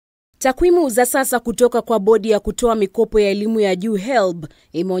Takwimu za sasa kutoka kwa bodi ya kutoa mikopo ya elimu ya juu HELB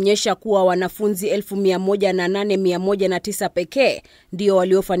imeonyesha kuwa wanafunzi 108,109 pekee ndio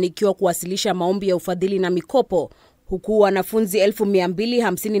waliofanikiwa kuwasilisha maombi ya ufadhili na mikopo, huku wanafunzi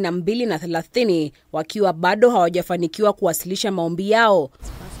 252,230 wakiwa bado hawajafanikiwa kuwasilisha maombi yao.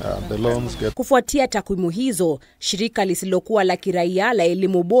 Kufuatia takwimu hizo, shirika lisilokuwa la kiraia la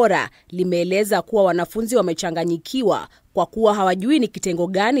elimu bora limeeleza kuwa wanafunzi wamechanganyikiwa kwa kuwa hawajui ni kitengo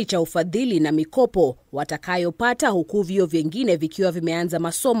gani cha ufadhili na mikopo watakayopata, huku vyuo vingine vikiwa vimeanza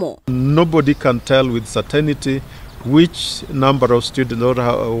masomo. Nobody can tell with certainty which number of students or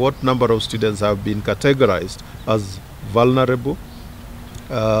what number of students have been categorized as vulnerable,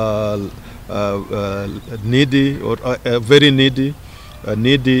 needy or very needy,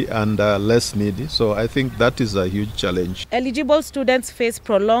 needy and less needy. So I think that is a huge challenge. Eligible students face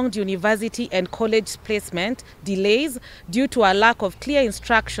prolonged university and college placement delays due to a lack of clear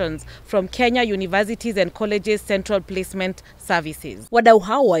instructions from Kenya Universities and Colleges Central Placement Services. Wadau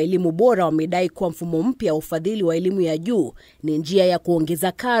hao wa elimu bora wamedai kuwa mfumo mpya wa ufadhili wa elimu ya juu ni njia ya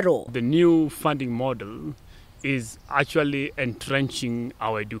kuongeza karo. The new funding model is actually entrenching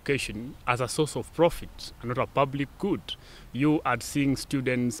our education as a source of profit and not a public good. You are seeing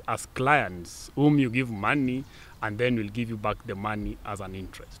students as clients whom you give money and then will give you back the money as an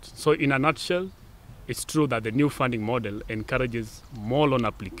interest. So in a nutshell, it's true that the new funding model encourages more loan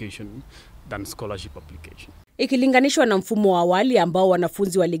application than scholarship application. Ikilinganishwa na mfumo wa awali ambao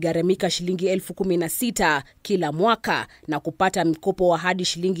wanafunzi waligharamika shilingi 16,000 kila mwaka na kupata mikopo wa hadi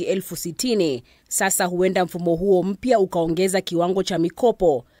shilingi 60,000, sasa huenda mfumo huo mpya ukaongeza kiwango cha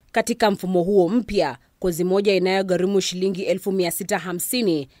mikopo. Katika mfumo huo mpya, kozi moja inayogharimu shilingi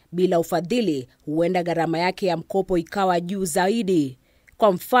 1,650 bila ufadhili huenda gharama yake ya mkopo ikawa juu zaidi.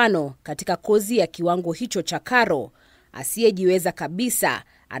 Kwa mfano, katika kozi ya kiwango hicho cha karo, asiyejiweza kabisa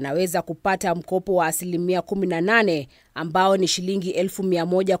anaweza kupata mkopo wa 18% ambao ni shilingi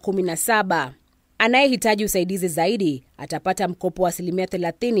 1,117. Anayehitaji usaidizi zaidi atapata mkopo wa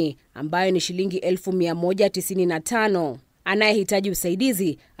 30% ambayo ni shilingi 1,195. Anayehitaji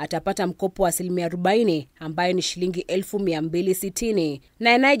usaidizi atapata mkopo wa 40% ambayo ni shilingi 1,260,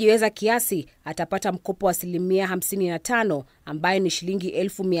 na anayejiweza kiasi atapata mkopo wa 55% ambayo ni shilingi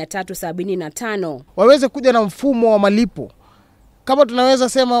 1,375. Waweze kuja na mfumo wa malipo. Kama tunaweza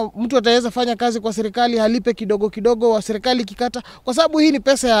sema mtu ataweza fanya kazi kwa serikali halipe kidogo kidogo wa serikali kikata, kwa sababu hii ni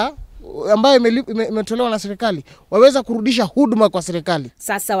pesa ambayo imetolewa na serikali, waweza kurudisha huduma kwa serikali.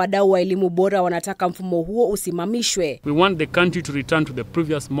 Sasa wadau wa elimu bora wanataka mfumo huo usimamishwe. We want the country to return to the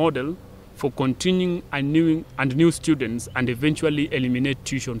previous model for continuing and new students and eventually eliminate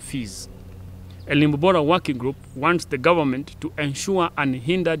tuition fees. Elimu Bora Working Group wants the government to ensure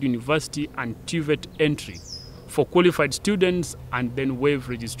unhindered university and TVET entry for qualified students and then waive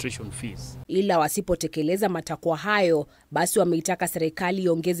registration fees. Ila wasipotekeleza matakwa hayo, basi wameitaka serikali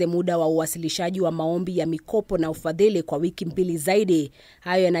iongeze muda wa uwasilishaji wa maombi ya mikopo na ufadhili kwa wiki 2 zaidi.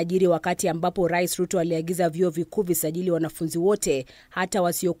 Hayo yanajiri wakati ambapo Rais Ruto aliagiza vyuo vikuu visajili wanafunzi wote hata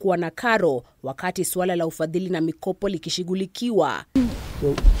wasiokuwa na karo, wakati suala la ufadhili na mikopo likishughulikiwa.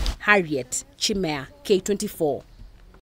 Harriet Chimea, K24.